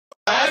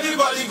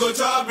Everybody go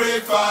to our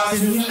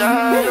breakfast. And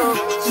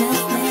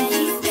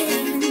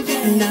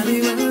I'll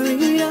be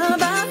worried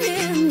about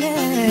him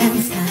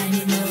next time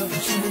you know the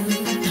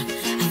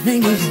truth. I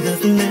think he's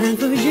just meant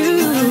for you.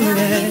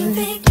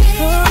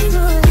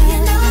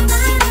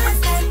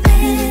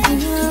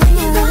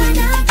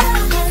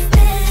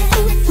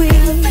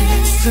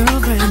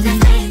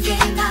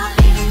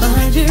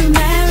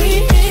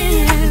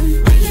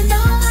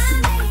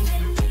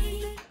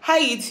 Hi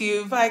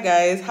YouTube, hi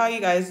guys, how are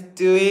you guys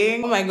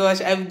doing? Oh my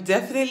gosh, I've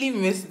definitely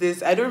missed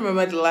this. I don't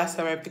remember the last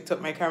time I picked up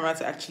my camera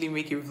to actually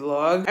make a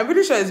vlog. I'm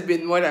pretty sure it's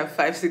been more than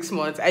 5-6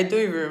 months. I don't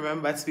even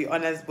remember, to be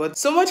honest, but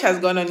so much has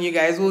gone on, you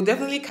guys. We'll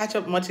definitely catch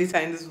up much later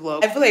in this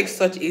vlog. I feel like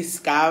such a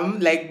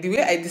scam. Like the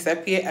way I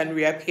disappear and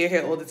reappear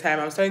here all the time,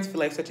 I'm starting to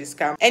feel like such a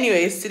scam.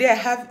 Anyways, today I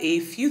have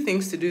a few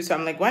things to do, so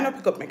I'm like, why not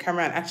pick up my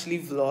camera and actually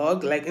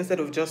vlog, like instead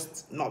of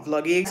just not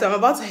vlogging. So I'm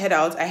about to head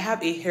out. I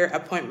have a hair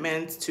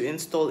appointment to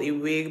install a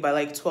wig by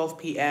like 12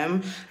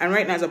 p.m. and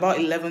right now it's about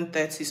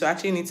 11:30, so I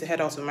actually need to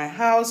head out of my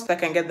house so I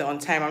can get there on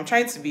time. I'm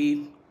trying to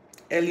be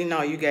early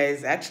now, you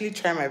guys. I actually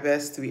try my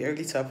best to be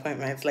early to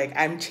appointments. Like,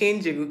 I'm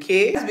changing,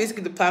 okay? That's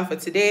basically the plan for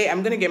today.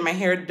 I'm gonna get my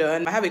hair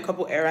done. I have a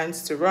couple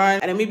errands to run,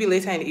 and then maybe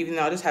later in the evening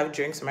I'll just have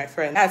drinks with my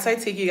friends. So I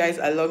take you guys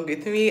along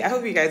with me. I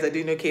hope you guys are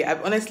doing okay.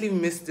 I've honestly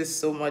missed this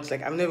so much.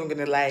 Like, I'm not even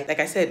gonna lie. Like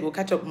I said, we'll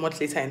catch up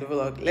much later in the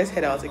vlog. Let's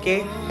head out,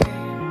 okay?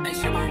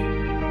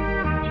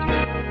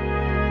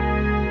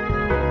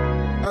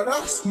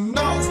 That's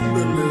not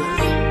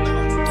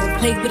Don't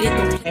play with it.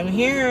 I'm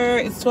here.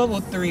 It's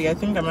 12:03. I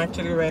think I'm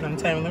actually right on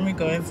time. Let me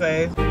go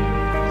inside.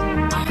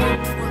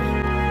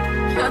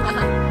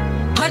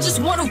 I just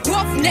want a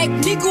roughneck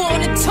nigga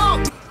on the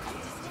tongue.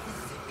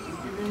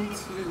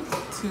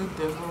 Two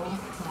devil,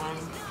 one.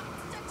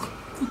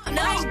 And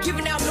I ain't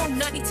giving out no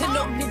nutty to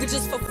no nigga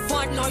just for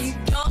fun. Are you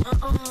dumb?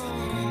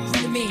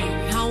 Other man,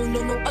 I don't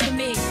know no other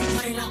man.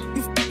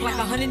 You f like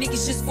 100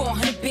 niggas just for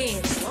 100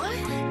 bands. What?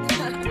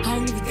 I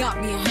don't even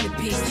got me 100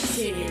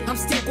 bands. I'm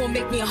still gonna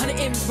make me 100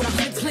 M's with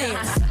 100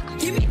 plans.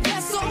 Give me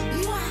that song.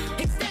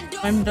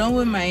 I'm done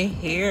with my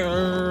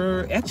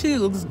hair. It actually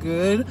looks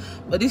good,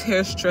 but this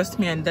hair stressed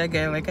me and that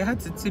guy. Like, I had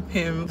to tip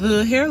him.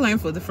 The hairline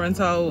for the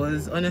frontal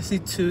was honestly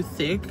too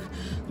thick.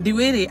 The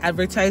way they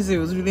advertised it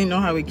was really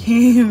not how it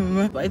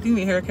came. But I think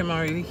the hair came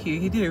out really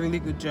cute. He did a really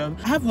good job.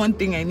 I have one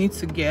thing I need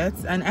to get,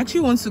 and I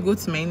actually want to go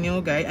to my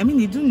nail guy. I mean,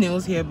 they do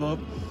nails here, but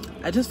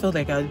I just felt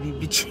like I would be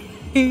betrayed.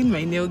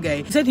 My nail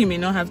guy, he said he may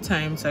not have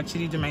time to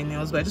actually do my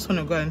nails, but I just want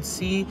to go and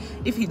see.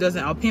 If he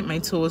doesn't, I'll paint my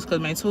toes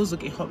because my toes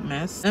look a hot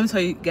mess. Let me tell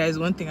you guys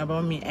one thing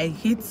about me. I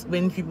hate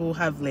when people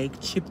have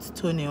like chipped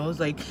toenails.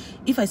 Like,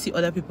 if I see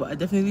other people, I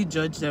definitely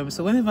judge them.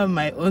 So whenever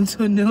my own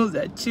toenails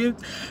are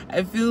chipped,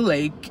 I feel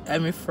like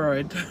I'm a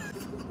fraud.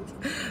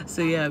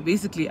 So yeah,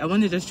 basically I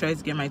want to just try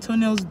to get my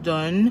toenails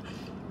done.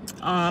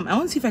 I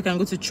want to see if I can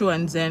go to Cho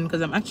and Zen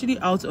because I'm actually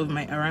out of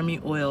my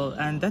Arami oil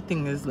and that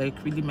thing is like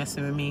really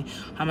messing with me.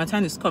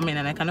 Hamatan is coming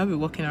and I cannot be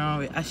walking around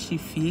with ashy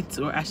feet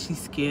or ashy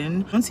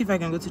skin. I want to see if I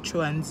can go to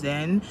Cho and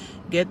Zen,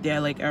 get their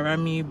like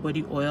Arami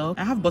body oil.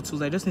 I have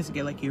bottles, I just need to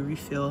get like a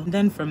refill. And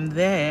then from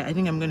there, I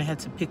think I'm gonna head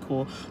to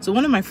Pickle. So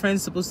one of my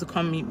friends is supposed to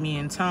come meet me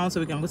in town so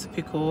we can go to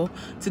Pickle.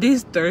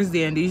 Today's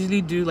Thursday and they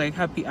usually do like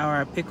happy hour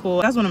at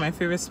Pickle. That's one of my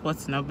favorite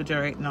spots in Abuja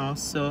right now.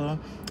 So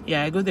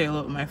yeah, I go there a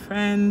lot with my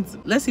friends.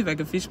 Let's see if I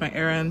can finish my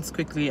errands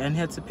quickly and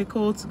head to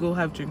Pickle to go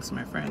have drinks with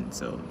my friends.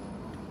 So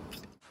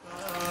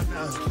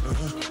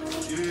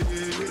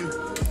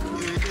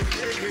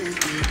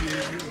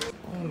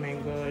oh my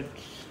god.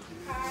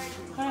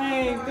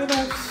 Hi, good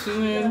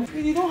afternoon.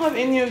 You don't have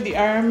any of the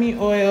Arami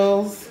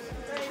oils.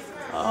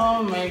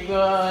 Oh my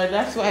god,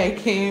 that's why I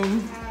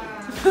came.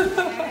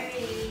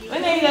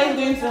 When are you guys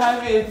going to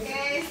have it?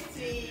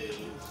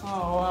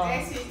 Oh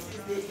wow.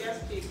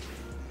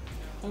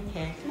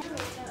 Okay.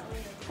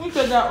 Which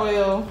other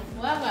oil?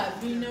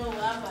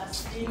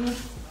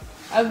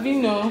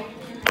 Avino.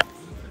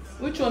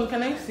 Which one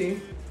can I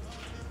see?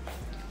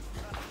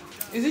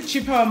 Is it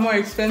cheaper or more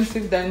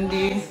expensive than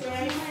the?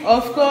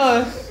 Of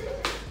course.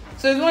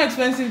 So it's more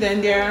expensive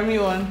than the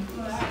Arami one.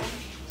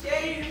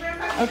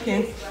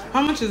 Okay.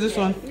 How much is this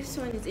one? This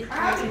one is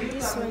 8,000.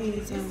 This one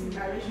is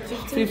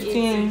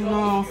 15.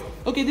 No.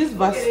 Okay, this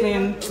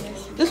Vaseline.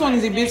 This one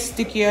is a bit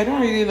sticky. I don't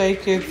really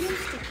like it.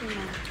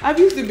 I've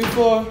used it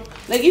before.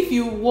 Like if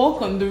you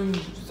walk on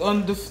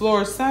the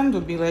floor, sand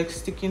will be like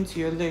sticking to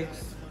your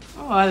legs.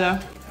 Oh,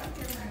 voila.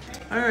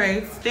 All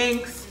right,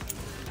 thanks.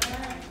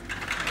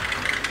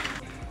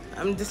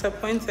 I'm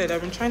disappointed.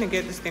 I've been trying to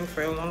get this thing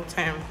for a long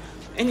time.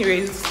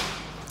 Anyways,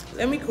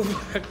 let me go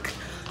back.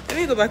 Let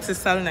me go back to the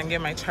salon and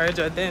get my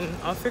charger. Then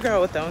I'll figure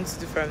out what I want to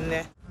do from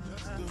there.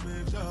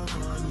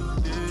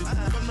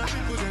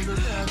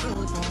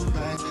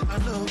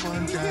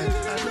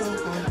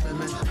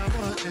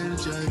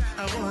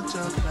 I want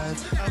your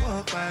life, I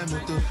want buy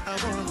motor, I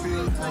want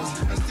feel nice,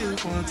 I still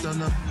want to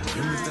know.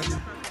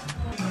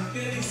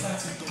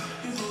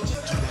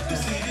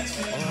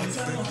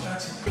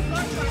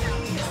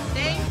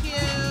 Thank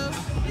you.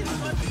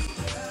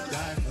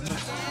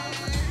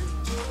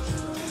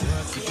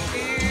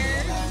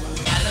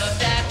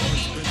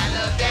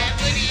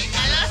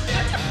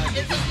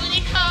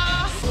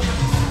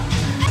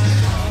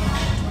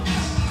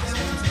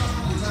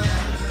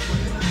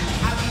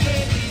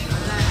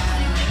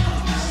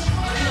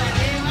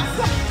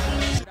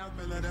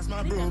 That's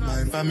my bro,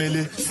 my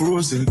family,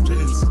 frozen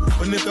dreams.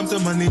 When it comes to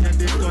money, and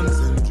they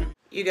concentrate.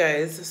 You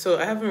guys, so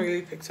I haven't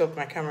really picked up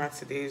my camera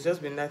today. It's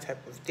just been that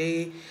type of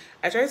day.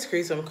 I tried to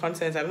create some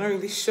content. I'm not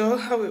really sure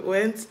how it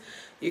went.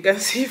 You can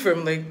see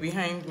from like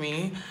behind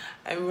me,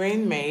 I'm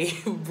wearing my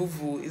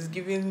boo-boo. It's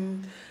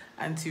giving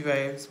auntie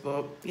vibes.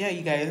 But yeah,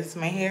 you guys,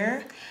 my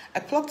hair, I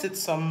plucked it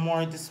some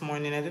more this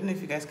morning. I don't know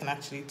if you guys can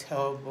actually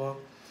tell, but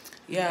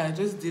yeah, I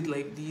just did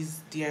like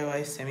these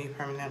DIY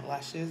semi-permanent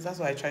lashes. That's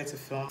why I tried to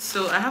film.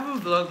 So I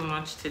haven't vlogged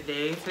much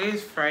today. Today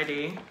is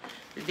Friday,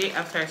 the day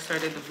after I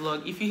started the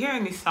vlog. If you hear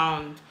any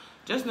sound,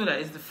 just know that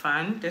it's the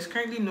fan. There's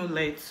currently no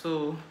light,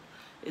 so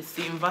it's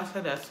the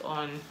inverter that's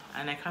on,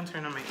 and I can't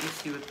turn on my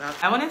AC with that.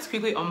 I wanted to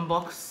quickly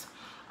unbox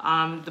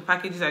the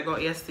packages I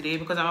got yesterday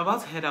because I'm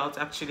about to head out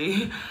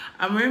actually.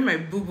 I'm wearing my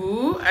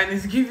boo-boo and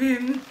it's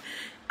giving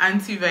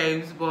auntie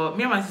vibes, but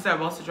me and my sister are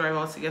about to drive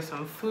out to get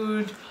some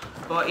food.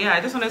 But yeah,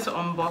 I just wanted to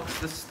unbox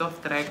the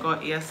stuff that I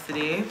got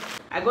yesterday.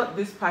 I got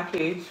this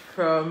package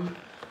from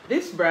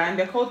this brand.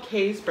 They're called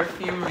Case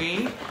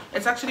Perfumery.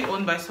 It's actually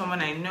owned by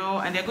someone I know,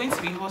 and they're going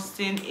to be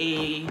hosting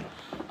an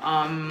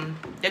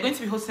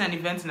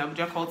event in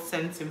Abuja called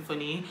Scent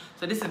Symphony.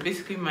 So this is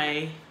basically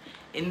my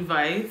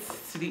invite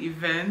to the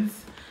event,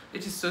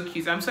 which is so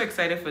cute. I'm so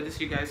excited for this,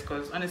 you guys,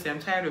 because honestly I'm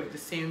tired of the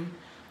same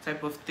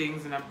type of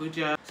things in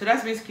Abuja. So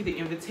that's basically the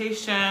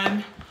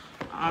invitation.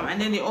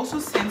 And then they also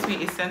sent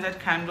me a scented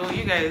candle.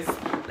 You guys,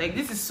 like,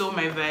 this is so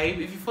my vibe.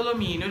 If you follow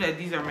me, you know that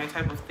these are my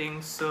type of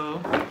things.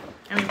 So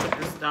let me put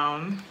this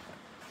down.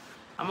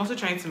 I'm also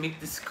trying to make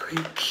this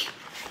quick.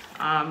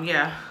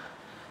 Yeah,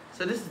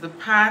 so this is the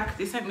pack.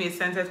 They sent me a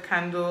scented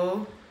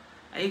candle,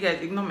 and you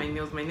guys, ignore my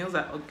nails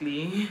are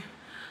ugly.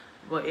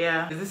 But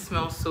yeah, this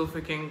smells so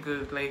freaking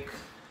good. Like,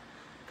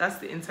 that's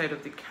the inside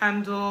of the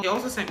candle. They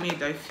also sent me a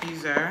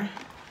diffuser.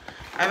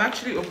 I've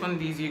actually opened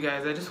these, you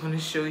guys. I just want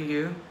to show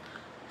you.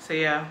 So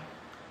yeah,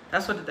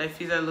 that's what the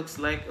diffuser looks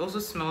like. It also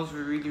smells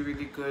really,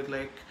 really good.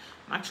 Like,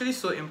 I'm actually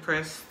so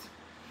impressed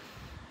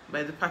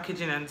by the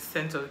packaging and the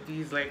scent of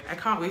these. Like, I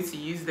can't wait to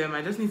use them.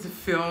 I just need to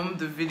film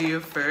the video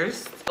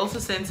first. I also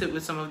sent it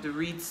with some of the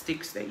reed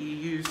sticks that you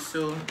use.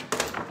 So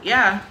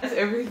yeah, that's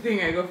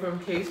everything I got from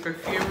Case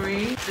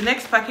Perfumery. The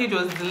next package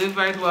was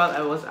delivered while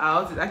I was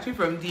out. It's actually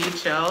from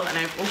DHL, and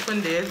I've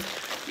opened it.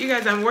 You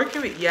guys, I'm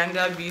working with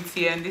Yanga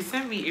Beauty, and they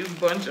sent me a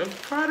bunch of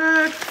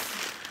products.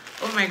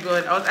 Oh my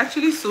god, I was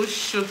actually so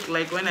shook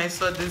like when I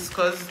saw this,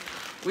 because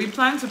we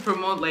plan to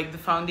promote like the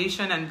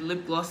foundation and the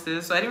lip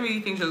glosses, so I didn't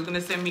really think she was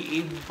gonna send me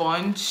a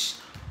bunch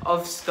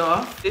of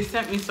stuff. They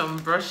sent me some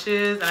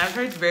brushes, and I've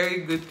heard very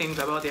good things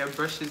about their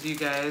brushes, you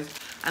guys,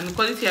 and the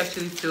quality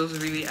actually feels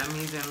really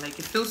amazing. Like,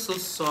 it feels so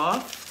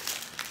soft.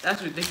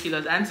 That's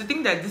ridiculous. And to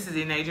think that this is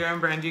a Nigerian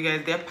brand, you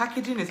guys, their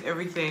packaging is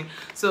everything.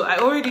 So I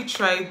already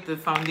tried the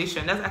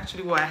foundation. That's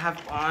actually what I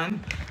have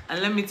on, and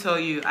let me tell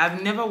you,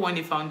 I've never worn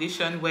a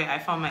foundation where I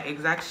found my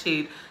exact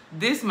shade.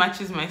 This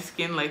matches my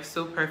skin like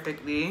so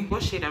perfectly.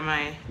 What shade am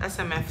I?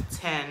 SMF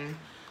 10.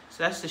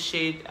 So that's the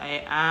shade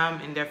I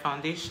am in their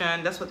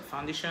foundation. That's what the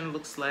foundation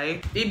looks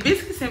like. They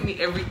basically sent me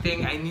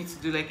everything I need to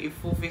do like a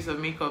full face of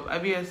makeup.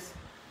 ABS.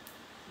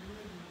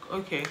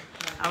 Okay,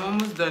 I'm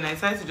almost done. I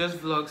decided to just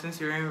vlog since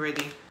you weren't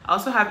ready. I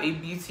also have a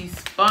beauty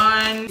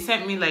sponge. They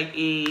sent me like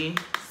a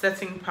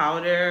setting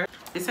powder.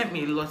 They sent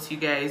me a lot, you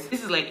guys.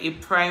 This is like a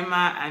primer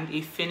and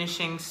a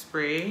finishing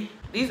spray.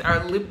 These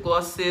are lip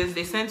glosses.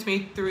 They sent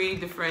me 3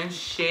 different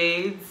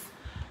shades.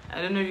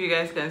 I don't know if you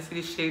guys can see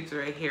the shades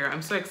right here.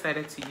 I'm so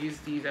excited to use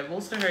these. I've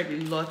also heard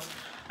a lot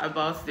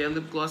about their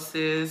lip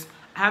glosses.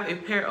 I have a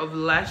pair of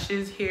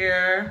lashes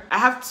here. I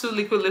have 2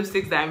 liquid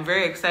lipsticks that I'm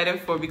very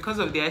excited for because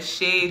of their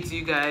shades,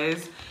 you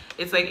guys.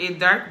 It's like a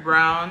dark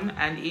brown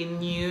and a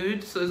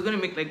nude, so it's gonna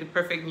make like the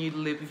perfect nude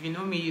lip. If you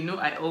know me, you know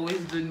I always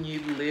do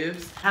nude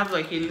lips. I have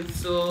like a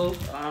little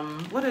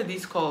what are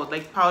these called,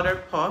 like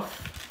powder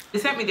puff. They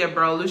sent me their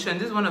brow lotion.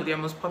 This is one of their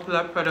most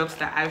popular products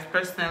that I've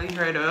personally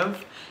heard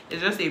of.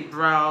 It's just a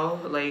brow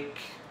like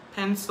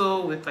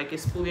pencil with like a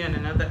spoolie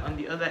on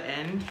the other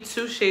end.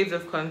 2 shades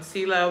of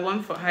concealer,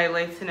 one for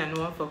highlighting and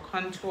one for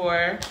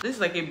contour. This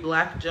is like a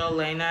black gel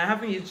liner. I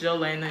haven't used gel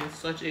liner in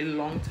such a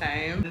long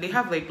time. And they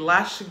have like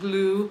lash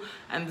glue,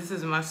 and this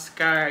is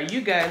mascara, you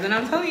guys. And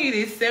I'm telling you,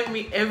 they sent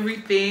me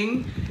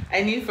everything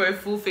I need for a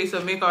full face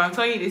of makeup. I'm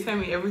telling you, they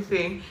sent me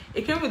everything.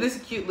 It came with this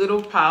cute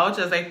little pouch.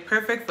 It's like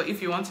perfect for if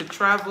you want to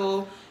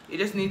travel. You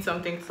just need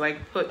something to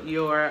like put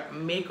your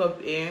makeup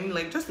in,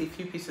 like just a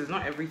few pieces,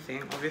 not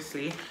everything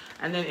obviously.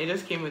 And then it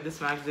just came with this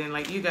magazine.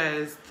 Like, you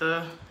guys,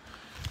 the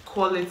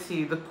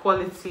quality,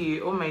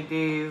 oh my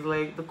days,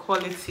 like the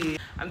quality.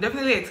 I'm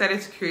definitely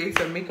excited to create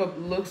some makeup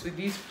looks with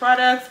these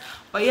products.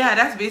 But yeah,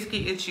 that's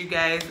basically it, you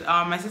guys.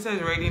 My sister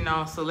is ready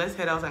now, so let's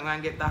head out and go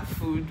and get that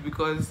food,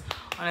 because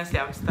honestly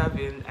I'm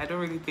starving. I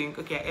don't really think,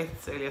 okay, I ate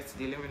earlier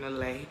today, let me not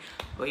lie,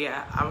 but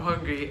yeah, I'm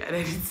hungry and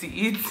I need to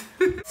eat.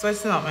 So I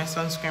still out my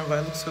sunscreen, but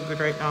it looks so good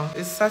right now.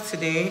 It's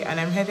Saturday and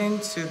I'm heading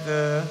to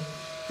the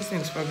This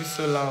thing's probably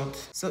so loud.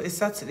 So it's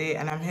Saturday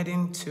and I'm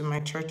heading to my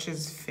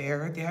church's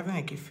fair. They're having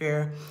like a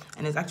fair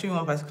and it's actually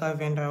one particular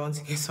vendor I want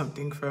to get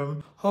something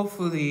from.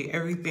 Hopefully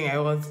everything I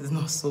want is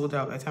not sold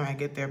out by the time I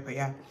get there. But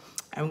yeah,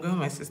 I'm going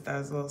with my sister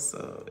as well.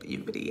 So you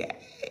better yeah.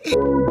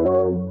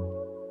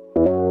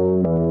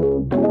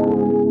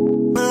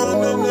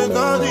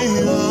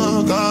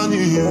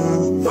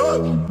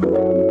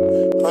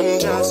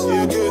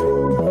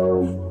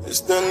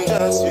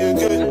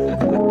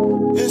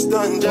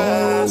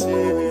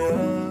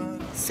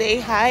 Say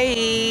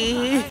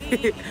hi.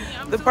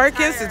 The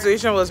parking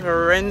situation was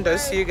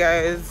horrendous, you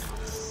guys.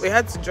 We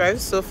had to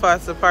drive so far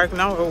to park.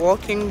 Now we're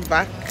walking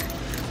back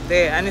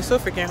there and it's so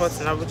freaking hot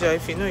in Abuja.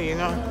 If you know, you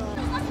know.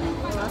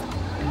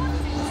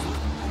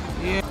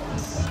 Yeah.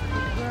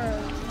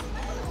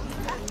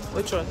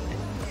 Which one?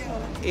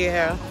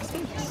 Yeah.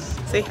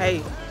 Say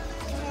hi.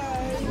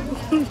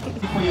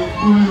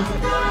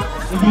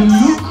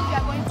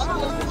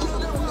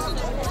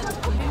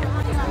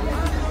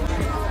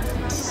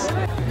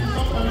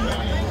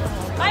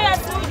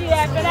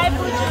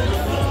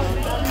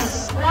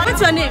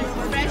 What's your name?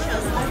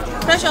 Precious.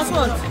 Precious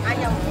what?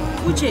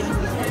 Uche.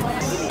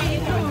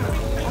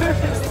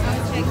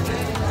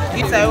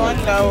 Yes, I want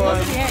that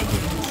one.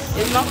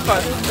 It's not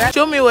fun.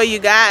 Show me what you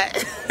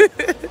got.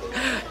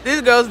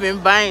 This girl's been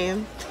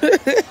buying.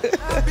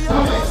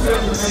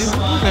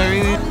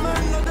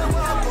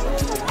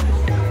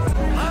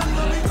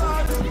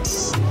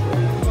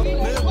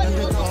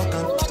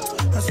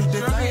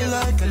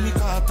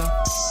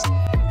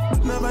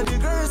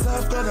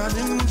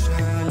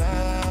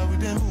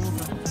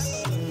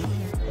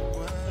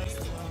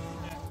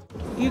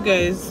 You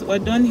guys, we're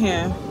done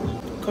here.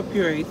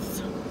 Copyright.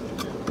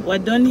 We're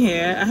done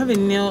here. I have a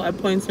nail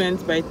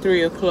appointment by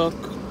 3 o'clock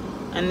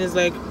and it's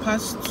like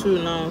past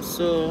 2 now,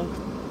 so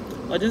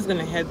we're just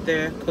gonna head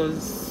there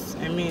because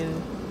I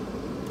mean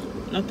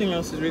nothing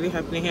else is really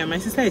happening here. My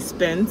sister is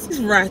spent. This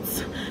rat,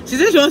 she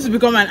said she wants to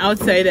become an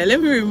outsider.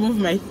 Let me remove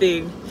my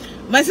thing.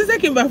 My sister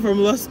came back from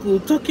law school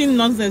talking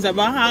nonsense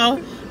about how,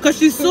 because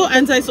she's so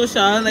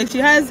antisocial, like she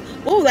has,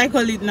 what would I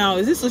call it now?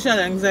 Is it social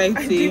anxiety?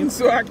 I think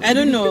so, actually. I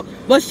don't know.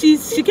 But she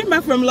came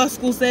back from law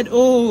school, said,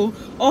 oh,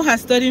 all her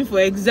studying for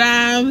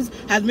exams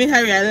has made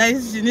her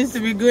realize she needs to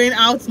be going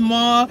out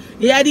more.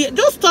 Yeah,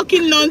 just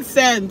talking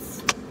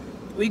nonsense.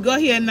 We got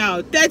here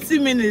now, 30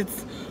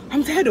 minutes.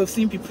 I'm tired of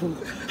seeing people.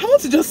 I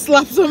want to just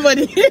slap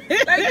somebody.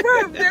 Like,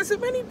 bro, there's so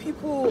many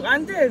people,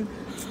 and then,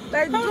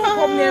 like, don't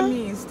come near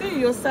me. Stay on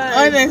your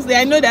side. Honestly,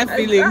 I know that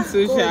feeling, like,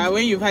 Susha,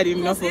 when you've had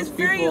enough of people. It's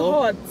very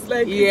hot.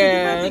 Like,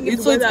 yeah,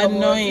 it's so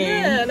annoying.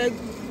 Yeah, like,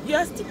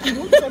 you're sticky.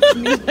 Don't touch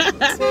me.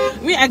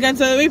 Me, I can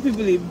tolerate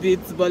people a bit,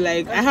 but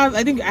like,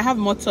 I think I have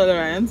more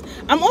tolerance.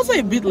 I'm also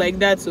a bit like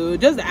that, so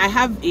just I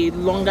have a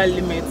longer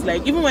limit.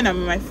 Like, even when I'm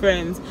with my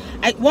friends,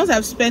 once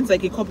I've spent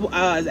like a couple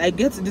hours, I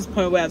get to this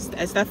point where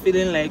I start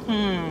feeling like,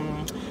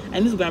 I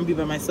need to go and be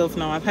by myself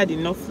now. I've had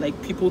enough like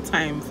people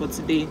time for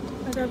today.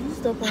 Like, I've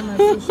used up all my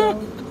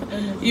social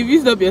energy. You've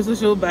used up your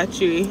social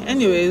battery.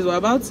 Anyways, we're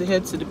about to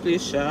head to the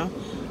place, Sha.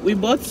 We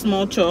bought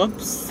small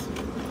chops.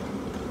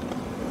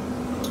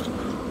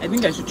 I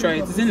think I should try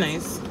it. Is it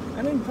nice?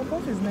 I mean,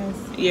 pop-up is nice.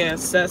 Yeah,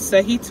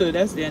 Sahito,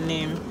 that's their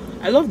name.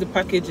 I love the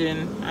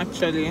packaging,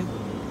 actually.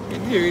 They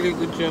did a really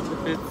good job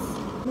with it.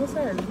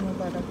 Mosa is not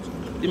bad,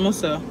 actually. The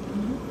mosa?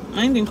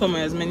 Mine didn't come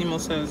with as many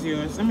mosa as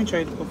yours. Let me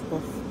try the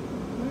puff-puff.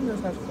 Mine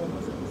just has 4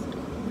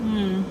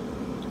 mosas.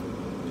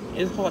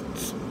 It's hot.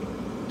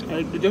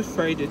 Like, they just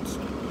fried it.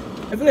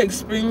 I feel like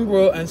spring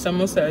roll and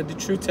samosa are the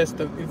true test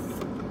of if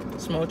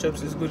small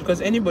chops is good,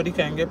 because anybody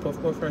can get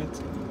puff-puff,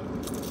 right?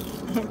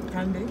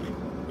 Can they?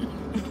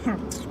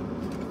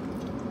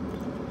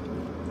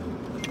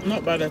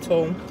 Not bad at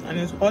all, and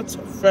it's hot,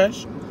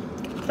 fresh,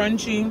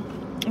 crunchy.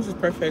 This is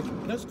perfect.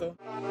 Let's go.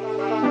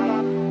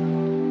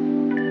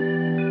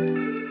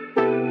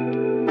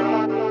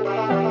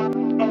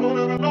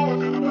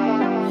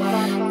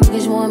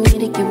 Niggas want me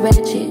to get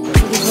ratchet.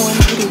 Niggas want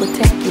me to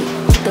attack it.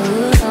 Put the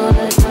hood on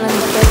the time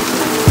and face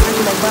it. I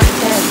feel like Bob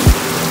Cassie.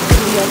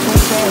 Baby, I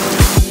can't catch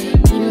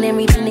it. Eating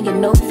everything to get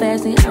no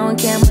fasting. I don't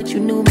care much you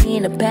knew me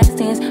in the past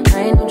tense. I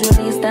ain't no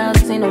Julia style,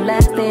 this ain't no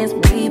last dance.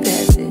 Way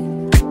past it.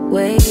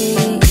 Way.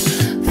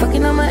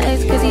 Fucking on my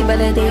ex cause he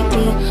validate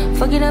me.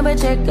 Fucking up a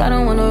check, I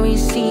don't want no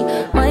receipt.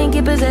 Mind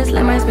get possessed,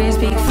 let my spirit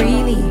speak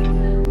freely.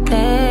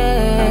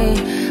 Hey,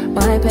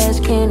 my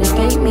past can't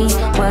escape me.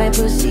 My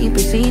pussy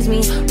precedes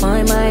me.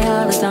 Why my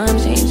how the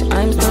times change?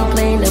 I'm still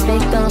playing the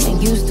victim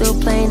and you still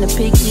playing the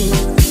pick me.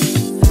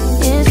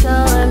 It's so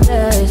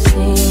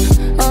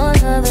embarrassing. All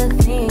of the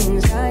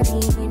things I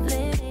need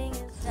living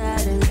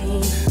inside of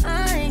me.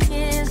 I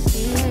can't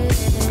see it.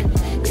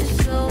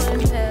 It's so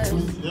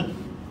embarrassing. Yeah?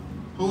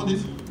 Hold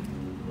it.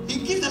 He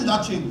gives them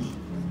that change.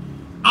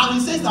 And he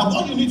says that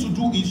what you need to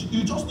do is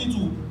you just need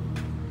to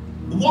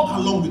walk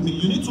along with me.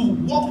 You need to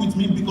walk with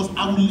me because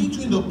I will lead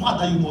you in the path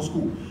that you must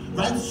go.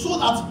 Right? So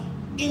that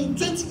in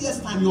 20 years'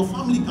 time your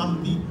family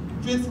can be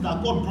grateful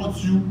that God brought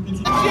you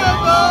into the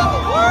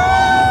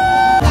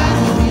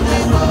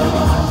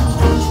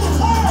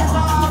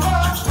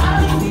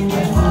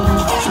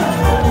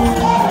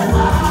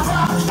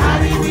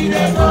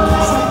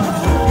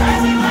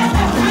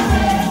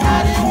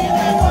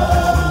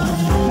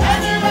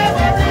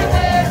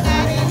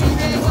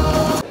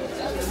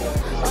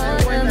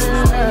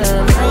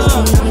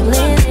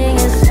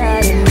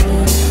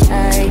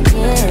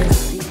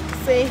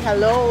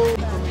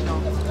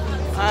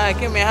I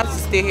came here, I have to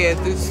stay here.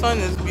 The sun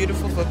is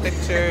beautiful for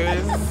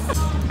pictures.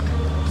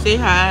 Say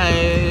hi.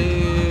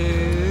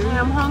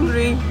 I'm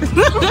hungry.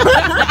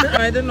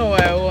 I don't know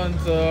what I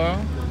want.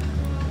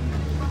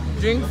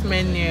 Drinks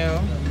menu.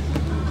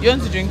 You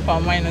want to drink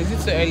palm wine? Or is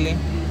it too early?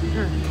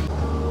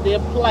 They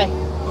apply.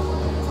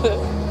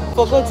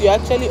 Forgot you're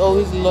actually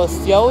always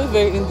lost. You're always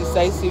very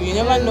indecisive. You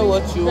never know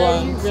what you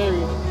want.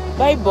 Very.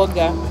 Buy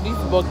burger. Beef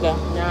burger.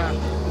 Nah.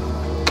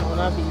 I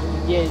wanna be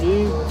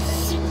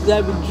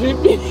that be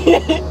dripping.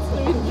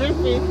 Be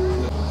dripping.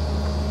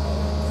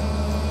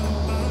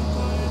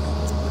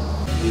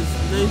 It's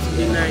going to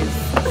be nice.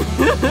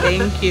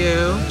 Thank you.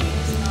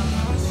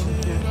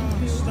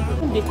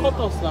 They cut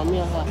us now, me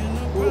and her.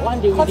 One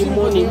day with Cut the you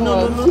money. with the No.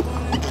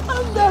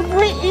 I'm not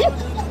breathing.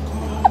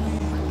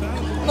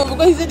 No,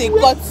 because he said they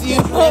cut you.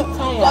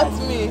 Cut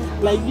me.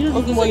 Like, you know,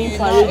 Okay, this so morning you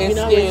parade, now we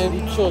now went to escape.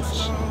 the church.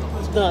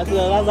 That's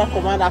the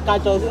commander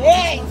catch us.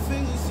 Hey!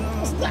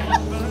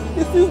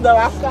 This is the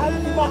Raka.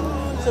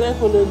 So then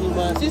follow the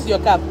man. This is your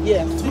cap.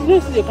 Yeah. You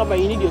don't see your cap, but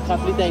you need your cap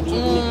later in the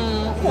evening.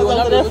 You will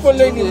not So be then able to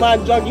following do the this.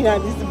 man jogging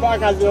at this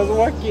back as he was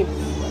walking.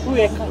 We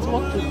were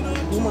smoking.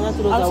 The woman asked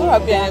us I'm that so we-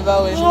 happy I never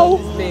went How? on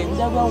this thing.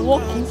 That we are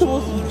walking,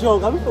 supposed to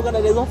jog. Have you forgot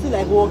that there's nothing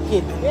like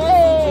walking? We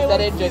Yeah.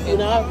 started jogging.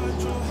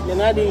 You're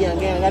not doing young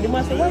again. And the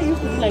man said, why you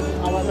used to be like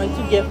my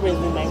two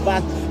girlfriends in my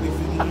back?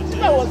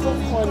 That was so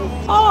funny.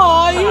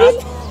 Oh,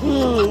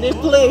 They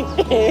play.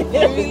 you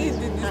really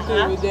did this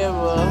thing with them.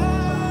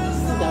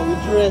 See that we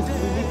dressed.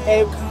 We did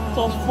it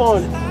was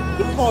fun.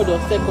 The third or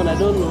second, I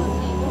don't know.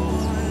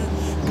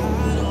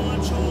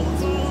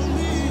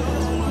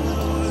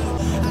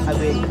 I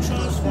mean,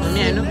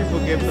 I know people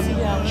get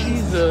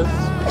Jesus.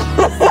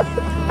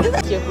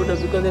 Careful though,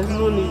 because there's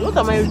no need. What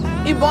am I?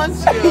 It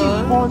burns you.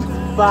 One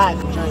bad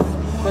joint.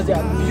 Because they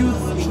are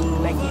beautiful,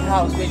 like a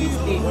house where they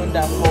stay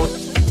under for.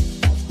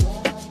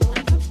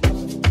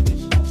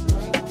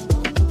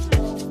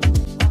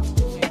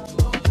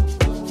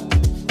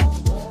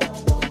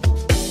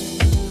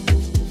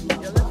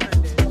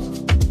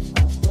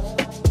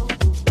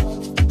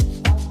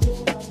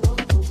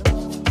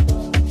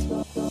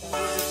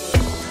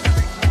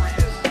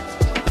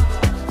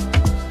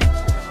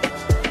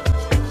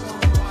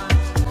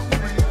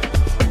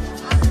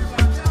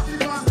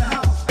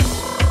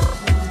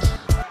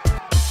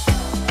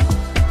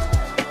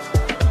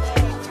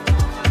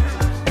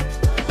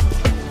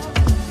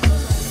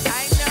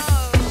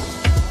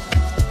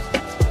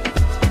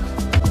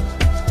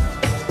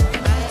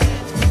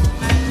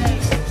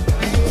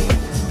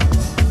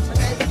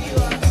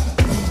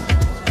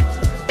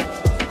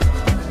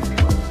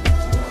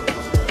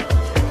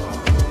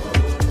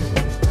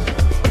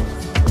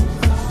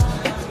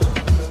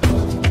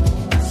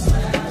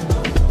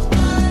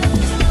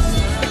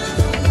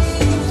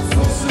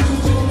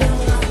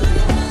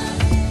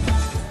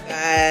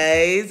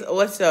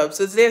 What's up?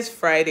 So today is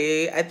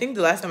Friday. I think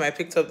the last time I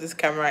picked up this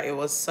camera it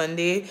was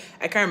Sunday.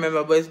 I can't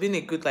remember, but it's been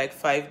a good like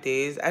 5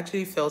 days. I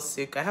actually felt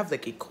sick. I have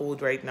like a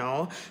cold right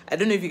now. I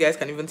don't know if you guys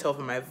can even tell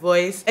from my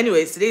voice.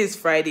 Anyways, today is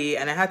Friday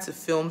and I had to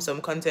film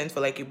some content for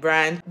like a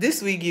brand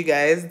this week. You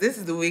guys, this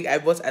is the wig I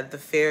bought at the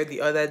fair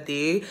the other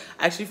day.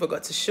 I actually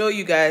forgot to show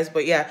you guys,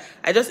 but yeah,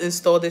 I just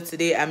installed it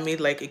today. I made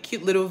like a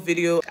cute little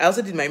video. I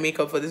also did my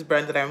makeup for this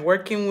brand that I'm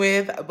working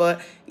with.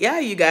 But yeah,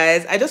 you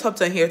guys, I just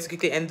hopped on here to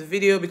quickly end the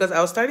video because I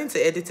was starting to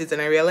edit it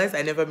and I realized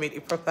I never made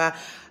a proper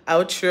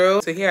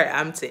outro. So here I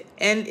am to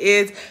end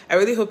it. I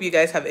really hope you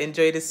guys have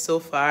enjoyed it so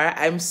far.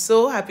 I'm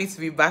so happy to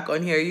be back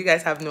on here. You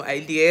guys have no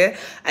idea.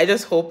 I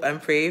just hope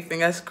and pray,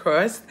 fingers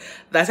crossed,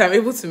 that I'm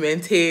able to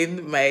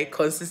maintain my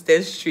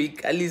consistent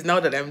streak, at least now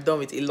that I'm done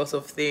with a lot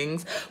of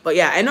things. But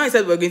yeah, I know I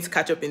said we're going to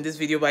catch up in this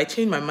video, but I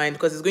changed my mind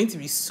because it's going to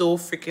be so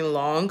freaking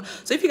long.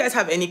 So if you guys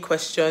have any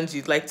questions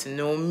you'd like to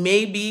know,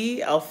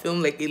 maybe I'll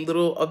film like a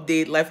little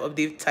update, life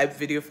update type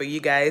video for you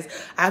guys.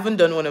 I haven't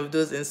done one of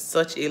those in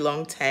such a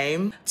long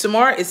time.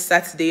 Tomorrow is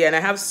Saturday and I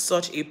have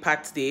such a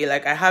packed day.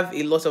 Like I have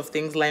a lot of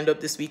things lined up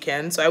this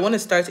weekend, so I want to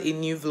start a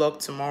new vlog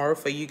tomorrow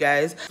for you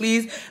guys.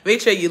 Please make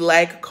sure you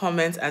like,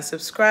 comment and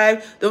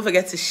subscribe. Don't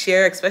forget to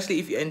share, especially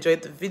if you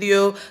enjoyed the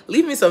video.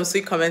 Leave me some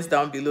sweet comments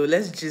down below.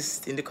 Let's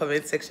just in the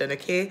comment section,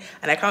 okay?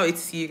 And I can't wait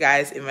to see you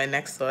guys in my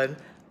next one.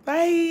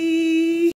 Bye.